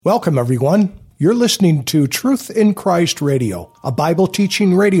Welcome, everyone. You're listening to Truth in Christ Radio, a Bible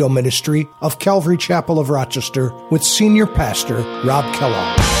teaching radio ministry of Calvary Chapel of Rochester with Senior Pastor Rob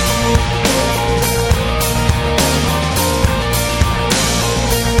Kellogg.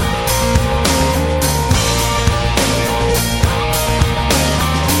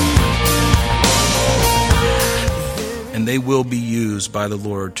 And they will be used by the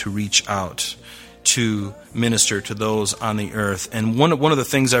Lord to reach out to minister to those on the earth. And one of the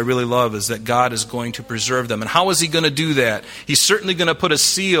things I really love is that God is going to preserve them. And how is He going to do that? He's certainly going to put a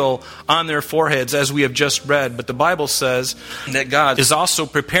seal on their foreheads, as we have just read. But the Bible says that God is also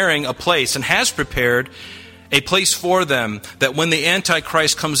preparing a place and has prepared a place for them, that when the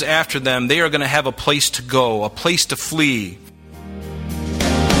Antichrist comes after them, they are going to have a place to go, a place to flee.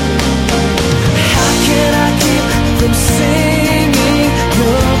 How can I keep from singing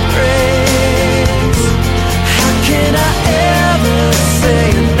your praise? Can I ever say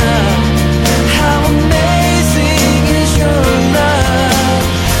enough? How amazing is your love?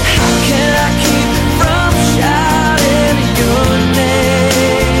 How can I keep from shouting your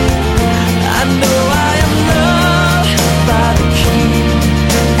name? I know I am loved by the King,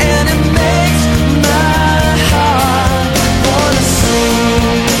 and it makes my heart wanna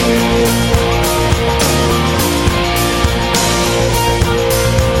sing.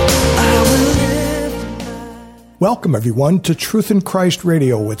 I will live. Welcome, everyone, to Truth in Christ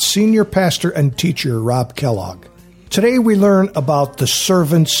Radio with Senior Pastor and Teacher Rob Kellogg. Today we learn about the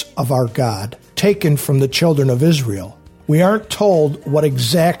servants of our God, taken from the children of Israel. We aren't told what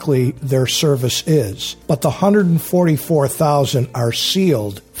exactly their service is, but the 144,000 are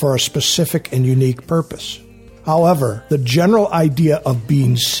sealed for a specific and unique purpose. However, the general idea of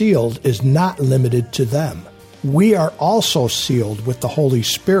being sealed is not limited to them. We are also sealed with the Holy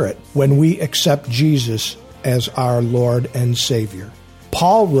Spirit when we accept Jesus as our Lord and Savior.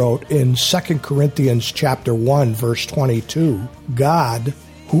 Paul wrote in 2 Corinthians chapter 1, verse 22, God,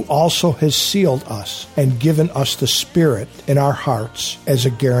 who also has sealed us and given us the Spirit in our hearts as a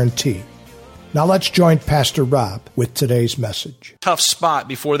guarantee. Now let's join Pastor Rob with today's message. Tough spot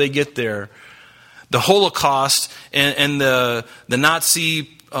before they get there. The Holocaust and the Nazi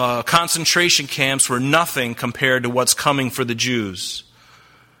concentration camps were nothing compared to what's coming for the Jews.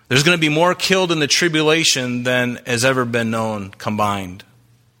 There's going to be more killed in the tribulation than has ever been known combined.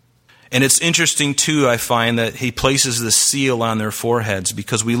 And it's interesting, too, I find, that He places the seal on their foreheads,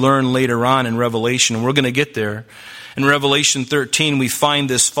 because we learn later on in Revelation, and we're going to get there. In Revelation 13, we find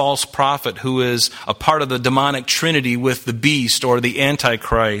this false prophet who is a part of the demonic trinity with the beast or the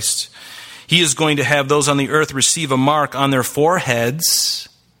Antichrist. He is going to have those on the earth receive a mark on their foreheads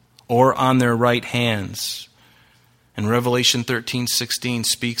or on their right hands. And Revelation 13:16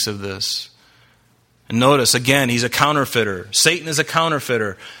 speaks of this. And notice, again, he's a counterfeiter. Satan is a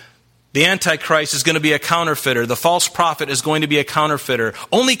counterfeiter. The Antichrist is going to be a counterfeiter. The false prophet is going to be a counterfeiter.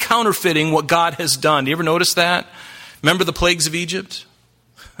 Only counterfeiting what God has done. Do you ever notice that? Remember the plagues of Egypt?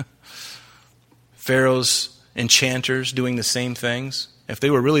 Pharaoh's enchanters doing the same things. If they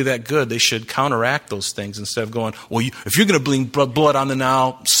were really that good, they should counteract those things instead of going, well, if you're going to bring blood on the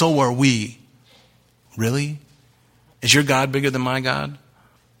Nile, so are we. Really? Is your God bigger than my God?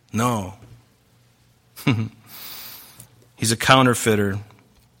 No. He's a counterfeiter. In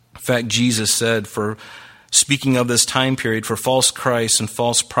fact, Jesus said, speaking of this time period, for false Christs and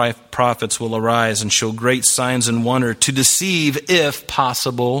false prophets will arise and show great signs and wonder to deceive, if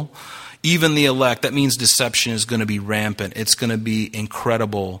possible, even the elect. That means deception is going to be rampant. It's going to be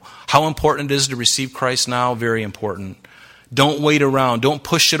incredible. How important it is to receive Christ now? Very important. Don't wait around. Don't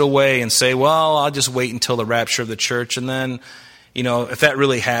push it away and say, well, I'll just wait until the rapture of the church. And then, if that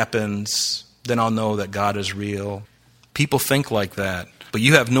really happens, then I'll know that God is real. People think like that. But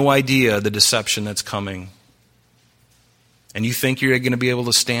you have no idea the deception that's coming. And you think you're going to be able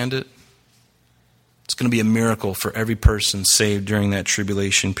to stand it? It's going to be a miracle for every person saved during that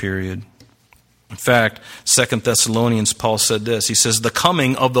tribulation period. In fact, 2 Thessalonians, Paul said this. He says, the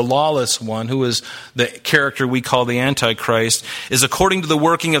coming of the lawless one, who is the character we call the Antichrist, is according to the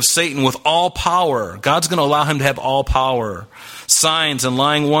working of Satan with all power. God's going to allow him to have all power, signs and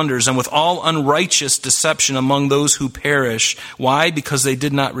lying wonders, and with all unrighteous deception among those who perish. Why? Because they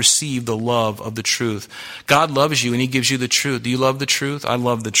did not receive the love of the truth. God loves you and He gives you the truth. Do you love the truth? I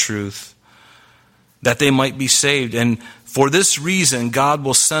love the truth. That they might be saved. And for this reason, God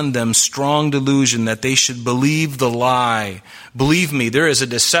will send them strong delusion that they should believe the lie. Believe me, there is a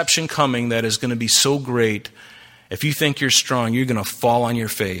deception coming that is going to be so great. If you think you're strong, you're going to fall on your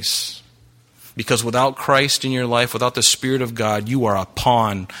face. Because without Christ in your life, without the Spirit of God, you are a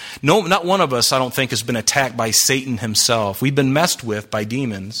pawn. No, not one of us, I don't think, has been attacked by Satan himself. We've been messed with by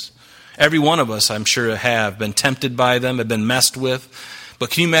demons. Every one of us, I'm sure, have been tempted by them, have been messed with. But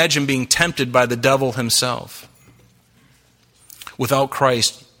can you imagine being tempted by the devil himself? Without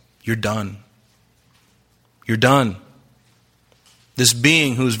Christ, you're done. You're done. This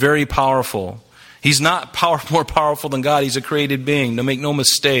being who is very powerful, he's not more powerful than God. He's a created being. Make no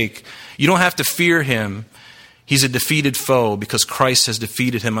mistake. You don't have to fear him. He's a defeated foe because Christ has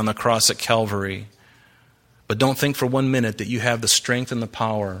defeated him on the cross at Calvary. But don't think for 1 minute that you have the strength and the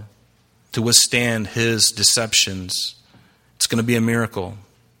power to withstand his deceptions. It's going to be a miracle.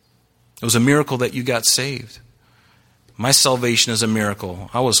 It was a miracle that you got saved. My salvation is a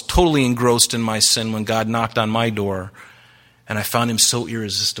miracle. I was totally engrossed in my sin when God knocked on my door, and I found him so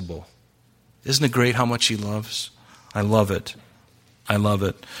irresistible. Isn't it great how much he loves? I love it. I love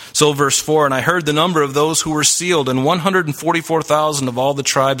it. So verse 4, and I heard the number of those who were sealed, and 144,000 of all the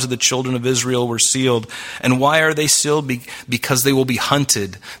tribes of the children of Israel were sealed. And why are they sealed? Because they will be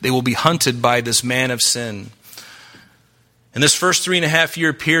hunted. They will be hunted by this man of sin. In this first 3.5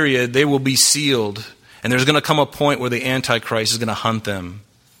 year period, they will be sealed. And there's going to come a point where the Antichrist is going to hunt them.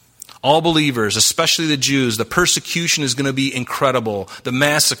 All believers, especially the Jews, the persecution is going to be incredible. The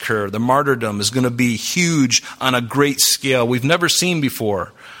massacre, the martyrdom is going to be huge on a great scale we've never seen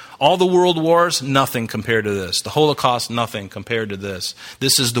before. All the world wars, nothing compared to this. The Holocaust, nothing compared to this.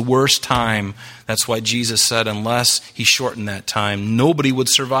 This is the worst time. That's why Jesus said unless he shortened that time, nobody would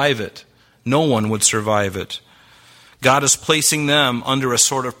survive it. No one would survive it. God is placing them under a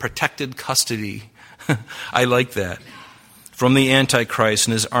sort of protected custody. I like that. From the Antichrist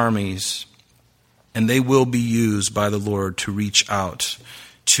and his armies. And they will be used by the Lord to reach out,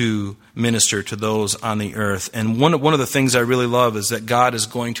 to minister to those on the earth. And one of the things I really love is that God is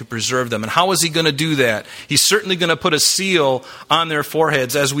going to preserve them. And how is he going to do that? He's certainly going to put a seal on their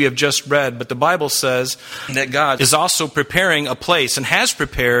foreheads, as we have just read. But the Bible says that God is also preparing a place, and has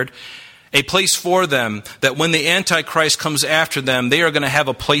prepared a place for them, that when the Antichrist comes after them, they are going to have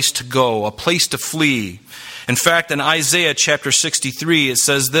a place to go, a place to flee. In fact, in Isaiah chapter 63, it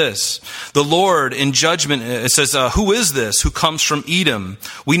says this, the Lord in judgment, it says, who is this who comes from Edom?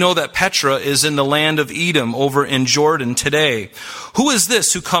 We know that Petra is in the land of Edom over in Jordan today. Who is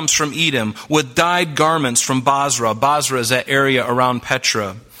this who comes from Edom with dyed garments from Basra? Basra is that area around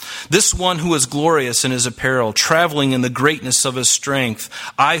Petra. This one who is glorious in his apparel, traveling in the greatness of his strength.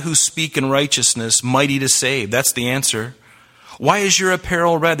 I who speak in righteousness, mighty to save. That's the answer. Why is your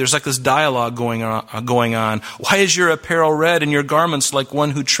apparel red? There's like this dialogue going on. Why is your apparel red and your garments like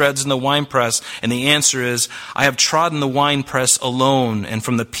one who treads in the winepress? And the answer is, I have trodden the winepress alone, and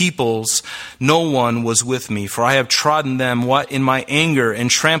from the peoples no one was with me. For I have trodden them in my anger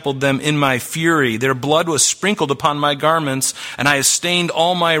and trampled them in my fury. Their blood was sprinkled upon my garments, and I have stained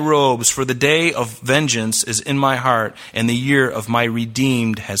all my robes. For the day of vengeance is in my heart, and the year of my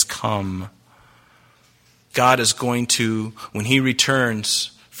redeemed has come. God is going to, when he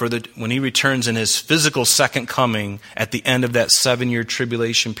returns in his physical second coming at the end of that 7-year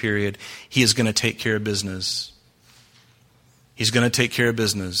tribulation period, he is going to take care of business. He's going to take care of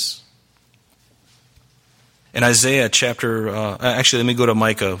business. In Isaiah actually let me go to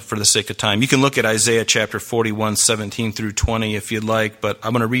Micah for the sake of time. You can look at Isaiah chapter 41, 17 through 20 if you'd like, but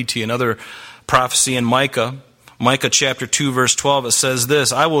I'm going to read to you another prophecy in Micah. Micah chapter 2 verse 12, it says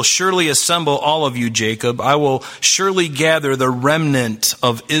this, I will surely assemble all of you, Jacob. I will surely gather the remnant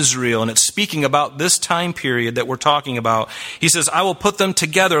of Israel. And it's speaking about this time period that we're talking about. He says, I will put them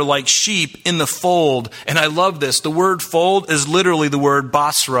together like sheep in the fold. And I love this. The word fold is literally the word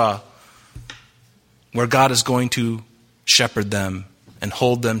Basra, where God is going to shepherd them and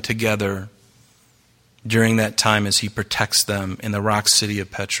hold them together during that time as he protects them in the rock city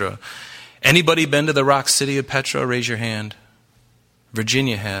of Petra. Anybody been to the rock city of Petra? Raise your hand.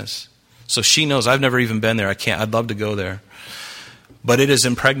 Virginia has. So she knows. I've never even been there. I'd love to go there. But it is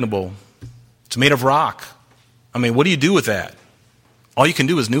impregnable. It's made of rock. I mean, what do you do with that? All you can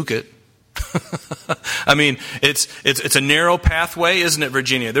do is nuke it. I mean, it's a narrow pathway, isn't it,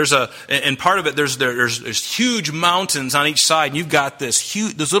 Virginia? And part of it, there's huge mountains on each side. And you've got this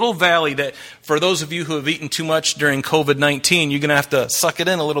little valley that, for those of you who have eaten too much during COVID-19, you're going to have to suck it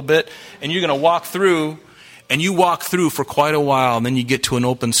in a little bit, and you're going to walk through. And you walk through for quite a while, and then you get to an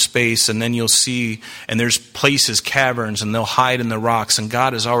open space, and then you'll see, and there's places, caverns, and they'll hide in the rocks, and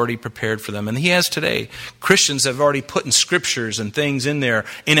God has already prepared for them. And he has today. Christians have already put in scriptures and things in there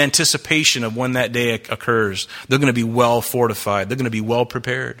in anticipation of when that day occurs. They're going to be well fortified. They're going to be well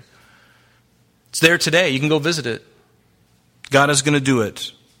prepared. It's there today. You can go visit it. God is going to do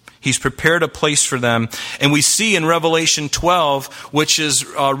it. He's prepared a place for them. And we see in Revelation 12, which is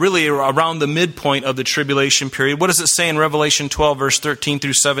really around the midpoint of the tribulation period. What does it say in Revelation 12, verse 13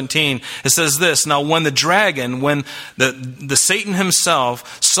 through 17? It says this, "Now when the dragon, when the Satan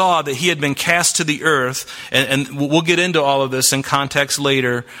himself saw that he had been cast to the earth," and we'll get into all of this in context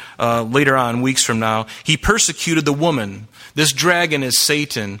later on, weeks from now, "he persecuted the woman." This dragon is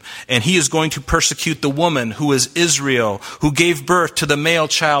Satan, and he is going to persecute the woman who is Israel, who gave birth to the male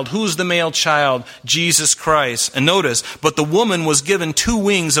child. Who's the male child? Jesus Christ. And notice, "But the woman was given 2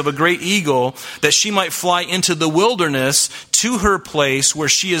 wings of a great eagle, that she might fly into the wilderness to her place where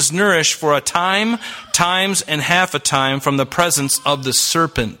she is nourished for a time, times, and half a time from the presence of the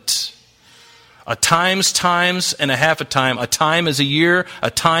serpent." A times, and a half a time. A time is a year,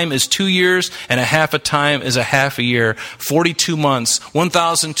 a time is 2 years, and a half a time is a half a year. 42 months,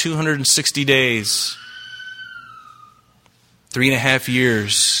 1,260 days. 3.5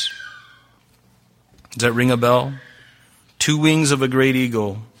 years. Does that ring a bell? 2 wings of a great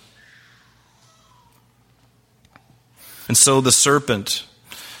eagle. And so the serpent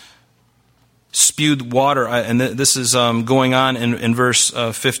spewed water, and this is going on in verse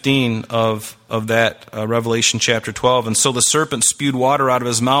 15 of that Revelation chapter 12. "And so the serpent spewed water out of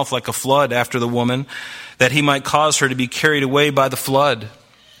his mouth like a flood after the woman, that he might cause her to be carried away by the flood.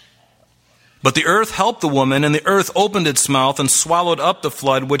 But the earth helped the woman, and the earth opened its mouth and swallowed up the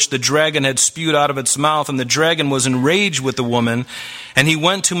flood which the dragon had spewed out of its mouth. And the dragon was enraged with the woman, and he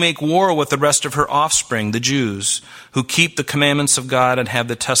went to make war with the rest of her offspring, the Jews, who keep the commandments of God and have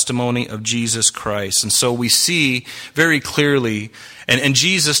the testimony of Jesus Christ." And so we see very clearly, and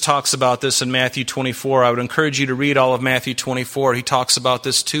Jesus talks about this in Matthew 24. I would encourage you to read all of Matthew 24. He talks about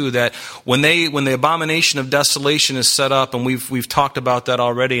this too, that when the abomination of desolation is set up, and we've talked about that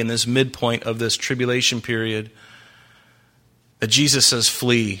already in this midpoint of this tribulation period, that Jesus says,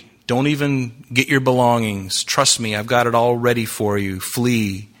 "Flee. Don't even get your belongings. Trust me, I've got it all ready for you.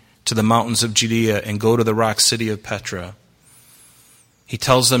 Flee to the mountains of Judea and go to the rock city of Petra." He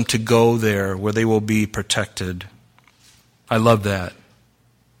tells them to go there where they will be protected. I love that.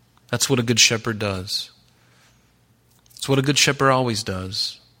 That's what a good shepherd does. It's what a good shepherd always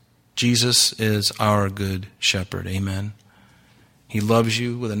does. Jesus is our good shepherd. Amen. He loves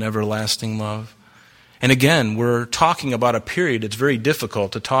you with an everlasting love. And again, we're talking about a period that's very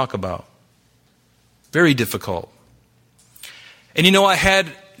difficult to talk about. Very difficult. And you know, I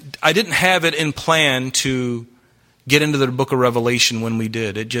didn't have it in plan to get into the book of Revelation when we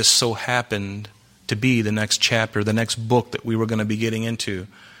did. It just so happened to be the next chapter, the next book that we were going to be getting into.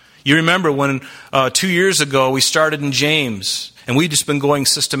 You remember when 2 years ago we started in James, and we've just been going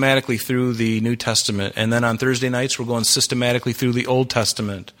systematically through the New Testament. And then on Thursday nights we're going systematically through the Old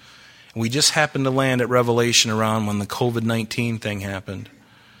Testament. And we just happened to land at Revelation around when the COVID-19 thing happened.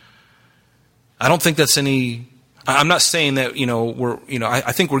 I don't think that's I'm not saying that,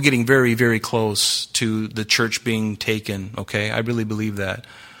 I think we're getting very, very close to the church being taken, okay? I really believe that.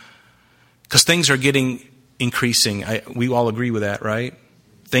 Because things are increasing. We all agree with that, right?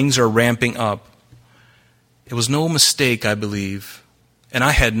 Things are ramping up. It was no mistake, I believe. And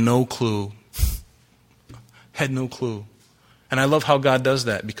I had no clue. Had no clue. And I love how God does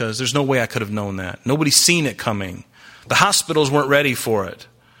that, because there's no way I could have known that. Nobody's seen it coming. The hospitals weren't ready for it.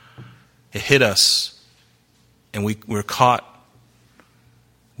 It hit us. And we were caught.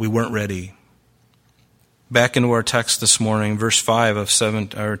 We weren't ready. Back into our text this morning, verse 5 of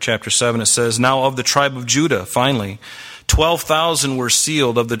chapter 7, it says, "Now of the tribe of Judah, finally, 12,000 were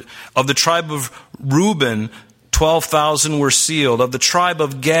sealed. Of the tribe of Reuben, 12,000 were sealed. Of the tribe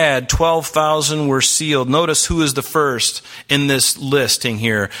of Gad, 12,000 were sealed." Notice who is the first in this listing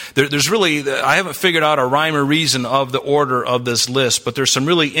here. There's really, I haven't figured out a rhyme or reason of the order of this list, but there's some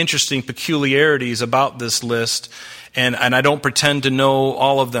really interesting peculiarities about this list. And I don't pretend to know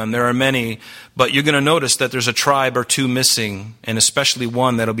all of them. There are many. But you're going to notice that there's a tribe or two missing, and especially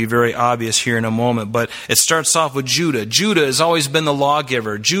one that'll be very obvious here in a moment. But it starts off with Judah. Judah has always been the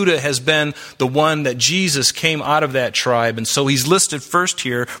lawgiver. Judah has been the one that Jesus came out of that tribe. And so he's listed first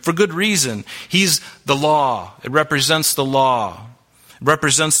here for good reason. He's the law. It represents the law. It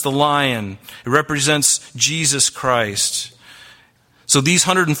represents the lion. It represents Jesus Christ. So these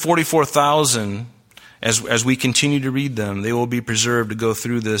 144,000... As we continue to read them, they will be preserved to go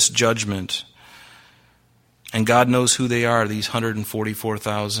through this judgment. And God knows who they are, these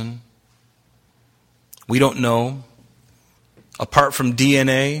 144,000. We don't know. Apart from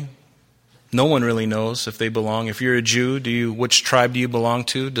DNA, no one really knows if they belong. If you're a Jew, which tribe do you belong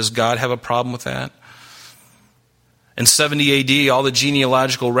to? Does God have a problem with that? In 70 AD, all the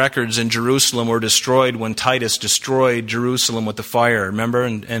genealogical records in Jerusalem were destroyed when Titus destroyed Jerusalem with the fire. Remember?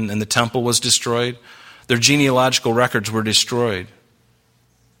 And the temple was destroyed. Their genealogical records were destroyed.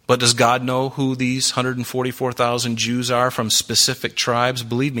 But does God know who these 144,000 Jews are from specific tribes?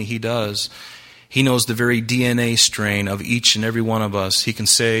 Believe me, He does. He knows the very DNA strain of each and every one of us. He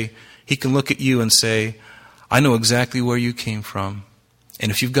can look at you and say, I know exactly where you came from.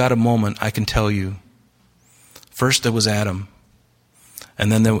 And if you've got a moment, I can tell you. First there was Adam.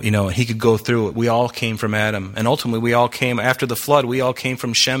 And then, he could go through it. We all came from Adam. And ultimately we all came, after the flood, we all came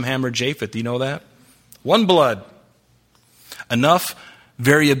from Shem, Ham, or Japheth. Do you know that? One blood. Enough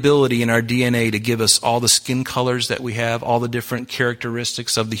variability in our DNA to give us all the skin colors that we have, all the different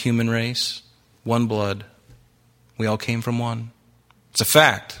characteristics of the human race. One blood. We all came from one. It's a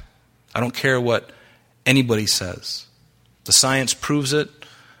fact. I don't care what anybody says. The science proves it.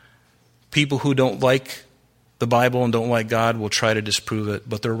 People who don't like the Bible and don't like God will try to disprove it,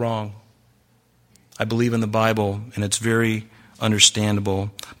 but they're wrong. I believe in the Bible, and it's very understandable.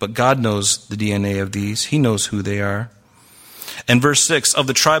 But God knows the DNA of these. He knows who they are. And verse 6, of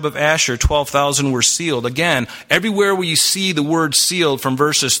the tribe of Asher, 12,000 were sealed. Again, everywhere where you see the word sealed from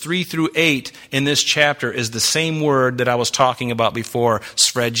verses 3 through 8 in this chapter is the same word that I was talking about before,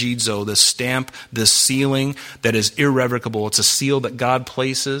 sphragizo, this stamp, this sealing that is irrevocable. It's a seal that God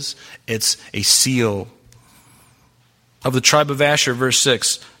places. It's a seal. Of the tribe of Asher, verse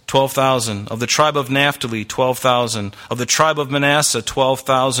 6, 12,000. Of the tribe of Naphtali, 12,000. Of the tribe of Manasseh,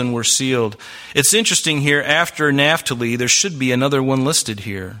 12,000 were sealed. It's interesting here, after Naphtali, there should be another one listed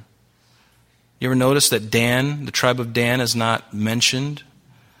here. You ever notice that Dan, the tribe of Dan, is not mentioned?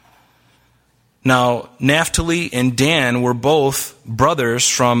 Now, Naphtali and Dan were both brothers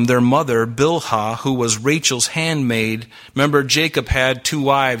from their mother, Bilhah, who was Rachel's handmaid. Remember, Jacob had two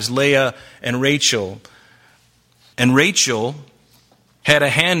wives, Leah and Rachel. And Rachel had a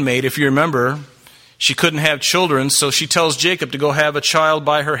handmaid, if you remember. She couldn't have children, so she tells Jacob to go have a child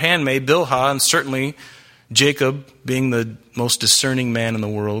by her handmaid, Bilhah, and certainly Jacob, being the most discerning man in the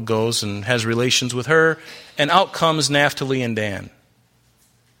world, goes and has relations with her, and out comes Naphtali and Dan.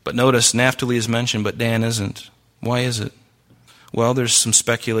 But notice, Naphtali is mentioned, but Dan isn't. Why is it? Well, there's some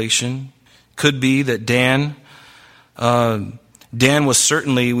speculation. Could be that Dan was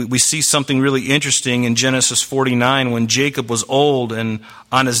certainly, we see something really interesting in Genesis 49 when Jacob was old and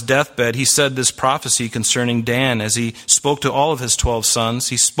on his deathbed. He said this prophecy concerning Dan as he spoke to all of his 12 sons.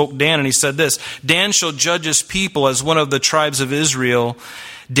 He spoke Dan and he said this, Dan shall judge his people as one of the tribes of Israel.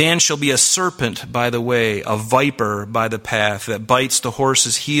 Dan shall be a serpent by the way, a viper by the path that bites the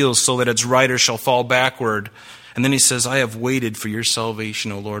horse's heels so that its rider shall fall backward. And then he says, I have waited for your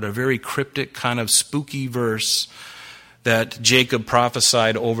salvation, O Lord. A very cryptic, kind of spooky verse that Jacob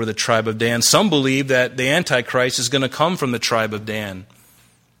prophesied over the tribe of Dan. Some believe that the Antichrist is going to come from the tribe of Dan.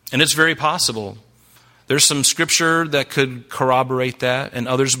 And it's very possible. There's some scripture that could corroborate that, and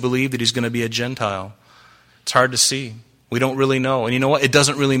others believe that he's going to be a Gentile. It's hard to see. We don't really know. And you know what? It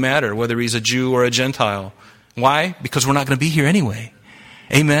doesn't really matter whether he's a Jew or a Gentile. Why? Because we're not going to be here anyway.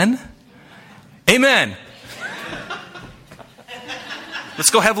 Amen? Amen. Let's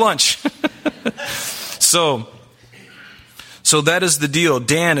go have lunch. So that is the deal.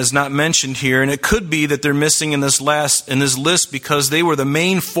 Dan is not mentioned here, and it could be that they're missing in this list because they were the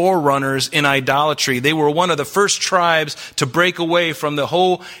main forerunners in idolatry. They were one of the first tribes to break away from the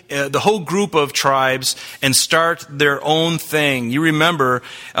whole group of tribes and start their own thing. You remember,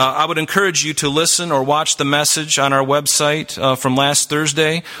 I would encourage you to listen or watch the message on our website from last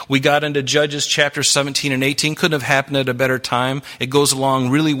Thursday. We got into Judges chapter 17 and 18. Couldn't have happened at a better time. It goes along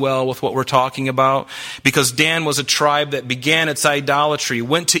really well with what we're talking about because Dan was a tribe that began its idolatry,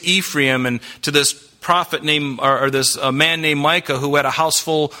 went to Ephraim and to this prophet named, or this man named Micah who had a house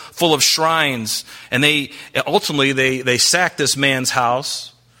full of shrines. And they sacked this man's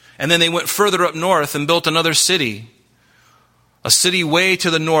house. And then they went further up north and built another city. A city way to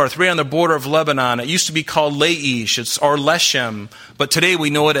the north, right on the border of Lebanon. It used to be called Laish, or Leshem. But today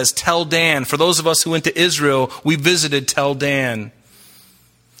we know it as Tel Dan. For those of us who went to Israel, we visited Tel Dan.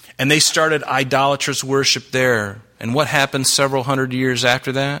 And they started idolatrous worship there. And what happened several hundred years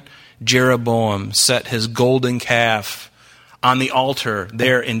after that? Jeroboam set his golden calf on the altar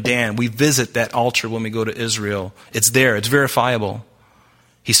there in Dan. We visit that altar when we go to Israel. It's there. It's verifiable.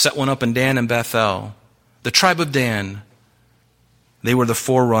 He set one up in Dan and Bethel. The tribe of Dan, they were the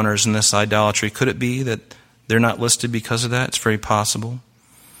forerunners in this idolatry. Could it be that they're not listed because of that? It's very possible.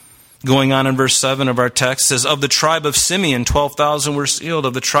 Going on in verse 7 of our text, says, of the tribe of Simeon, 12,000 were sealed.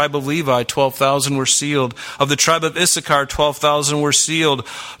 Of the tribe of Levi, 12,000 were sealed. Of the tribe of Issachar, 12,000 were sealed.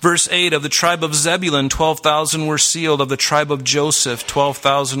 Verse 8, of the tribe of Zebulun, 12,000 were sealed. Of the tribe of Joseph,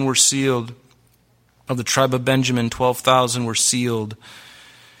 12,000 were sealed. Of the tribe of Benjamin, 12,000 were sealed.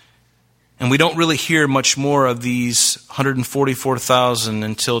 And we don't really hear much more of these 144,000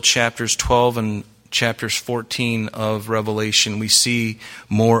 until chapters 12 and chapters 14 of Revelation. We see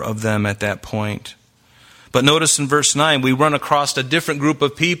more of them at that point. But notice in verse 9, we run across a different group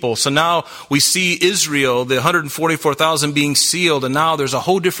of people. So now we see Israel, the 144,000 being sealed, and now there's a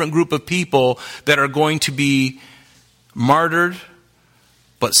whole different group of people that are going to be martyred,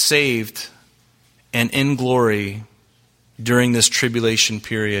 but saved and in glory during this tribulation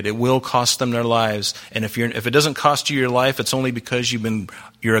period. It will cost them their lives. And if it doesn't cost you your life, it's only because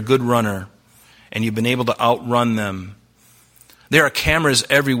you're a good runner and you've been able to outrun them. There are cameras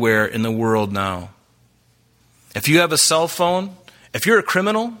everywhere in the world now. If you have a cell phone, if you're a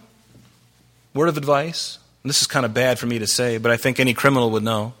criminal, word of advice, and this is kind of bad for me to say, but I think any criminal would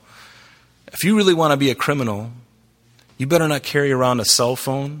know. If you really want to be a criminal, you better not carry around a cell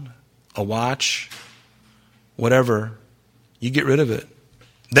phone, a watch, whatever. You get rid of it.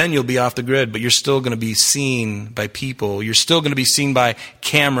 Then you'll be off the grid, but you're still going to be seen by people. You're still going to be seen by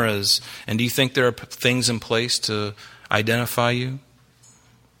cameras. And do you think there are things in place to identify you?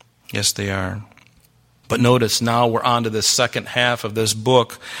 Yes, they are. But notice now we're on to the second half of this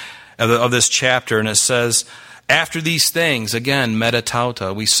book, of this chapter, and it says, after these things, again,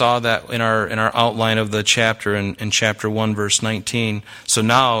 metatauta. We saw that in our outline of the chapter in chapter 1, verse 19. So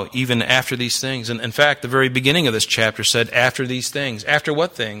now, even after these things, and in fact, the very beginning of this chapter said, after these things. After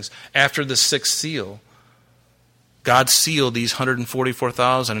what things? After the sixth seal. God sealed these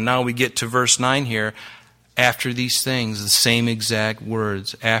 144,000. And now we get to verse 9 here. After these things, the same exact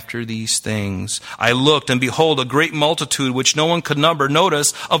words. After these things. I looked, and behold, a great multitude which no one could number.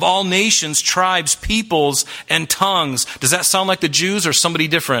 Notice, of all nations, tribes, peoples, and tongues. Does that sound like the Jews or somebody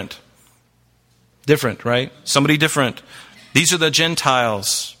different? Different, right? Somebody different. These are the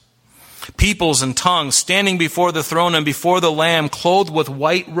Gentiles. Peoples and tongues standing before the throne and before the Lamb, clothed with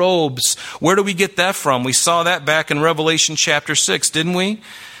white robes. Where do we get that from? We saw that back in Revelation chapter 6, didn't we?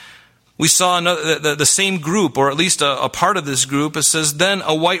 We saw the same group, or at least a part of this group. It says, then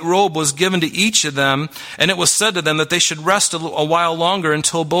a white robe was given to each of them, and it was said to them that they should rest a while longer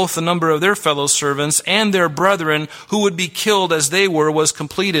until both the number of their fellow servants and their brethren who would be killed as they were was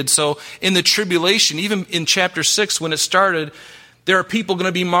completed. So in the tribulation, even in chapter 6 when it started, there are people going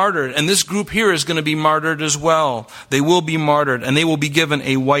to be martyred, and this group here is going to be martyred as well. They will be martyred, and they will be given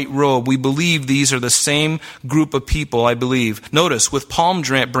a white robe. We believe these are the same group of people, I believe. Notice, with palm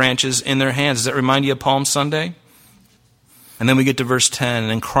branches in their hands. Does that remind you of Palm Sunday? And then we get to verse 10,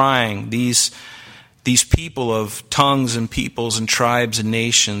 and crying, these people of tongues and peoples and tribes and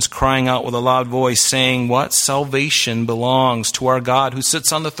nations, crying out with a loud voice, saying, what? Salvation belongs to our God who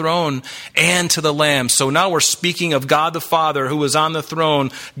sits on the throne and to the Lamb. So now we're speaking of God the Father who is on the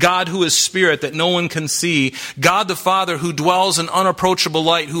throne, God who is spirit that no one can see, God the Father who dwells in unapproachable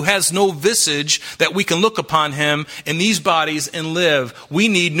light, who has no visage that we can look upon him in these bodies and live. We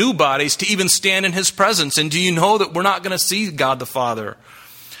need new bodies to even stand in his presence. And do you know that we're not going to see God the Father?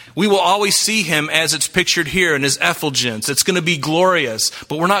 We will always see him as it's pictured here in his effulgence. It's going to be glorious,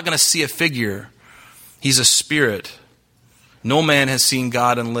 but we're not going to see a figure. He's a spirit. No man has seen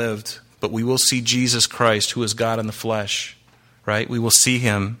God and lived, but we will see Jesus Christ, who is God in the flesh. Right? We will see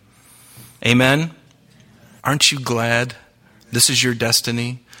him. Amen? Aren't you glad this is your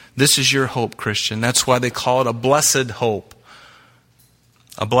destiny? This is your hope, Christian. That's why they call it a blessed hope.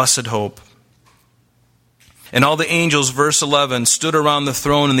 A blessed hope. And all the angels, verse 11, stood around the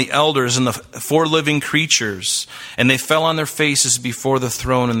throne, and the elders and the four living creatures. And they fell on their faces before the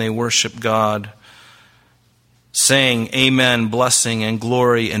throne, and they worshiped God, saying, Amen, blessing and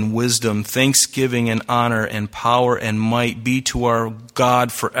glory and wisdom, thanksgiving and honor and power and might be to our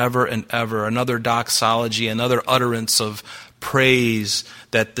God forever and ever. Another doxology, another utterance of praise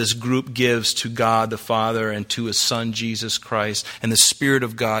that this group gives to God the Father and to his Son, Jesus Christ, and the Spirit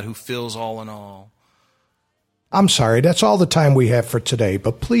of God who fills all in all. I'm sorry, that's all the time we have for today,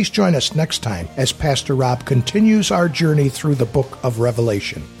 but please join us next time as Pastor Rob continues our journey through the book of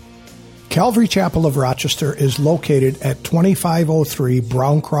Revelation. Calvary Chapel of Rochester is located at 2503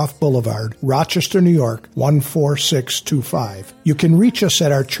 Browncroft Boulevard, Rochester, New York, 14625. You can reach us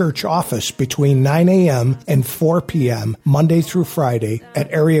at our church office between 9 a.m. and 4 p.m. Monday through Friday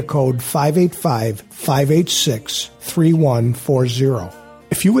at area code 585-586-3140.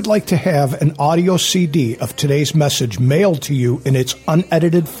 If you would like to have an audio CD of today's message mailed to you in its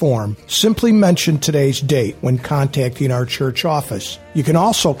unedited form, simply mention today's date when contacting our church office. You can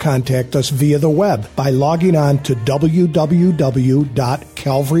also contact us via the web by logging on to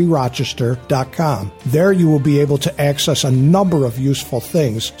www.calvaryrochester.com. There you will be able to access a number of useful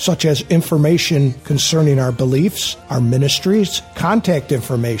things, such as information concerning our beliefs, our ministries, contact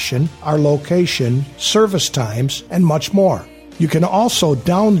information, our location, service times, and much more. You can also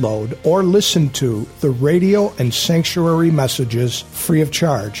download or listen to the radio and sanctuary messages free of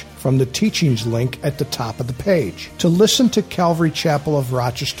charge from the teachings link at the top of the page. To listen to Calvary Chapel of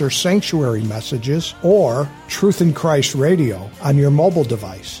Rochester sanctuary messages or Truth in Christ Radio on your mobile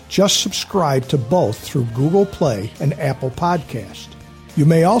device, just subscribe to both through Google Play and Apple Podcast. You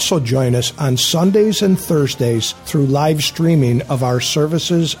may also join us on Sundays and Thursdays through live streaming of our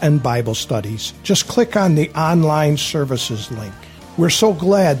services and Bible studies. Just click on the online services link. We're so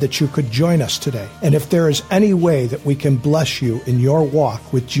glad that you could join us today. And if there is any way that we can bless you in your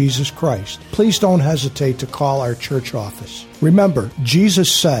walk with Jesus Christ, please don't hesitate to call our church office. Remember, Jesus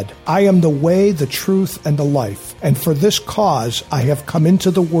said, "I am the way, the truth, and the life, and for this cause I have come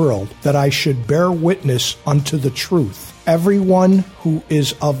into the world, that I should bear witness unto the truth. Everyone who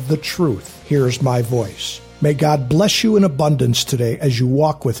is of the truth hears my voice." May God bless you in abundance today as you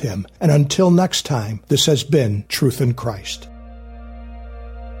walk with Him. And until next time, this has been Truth in Christ.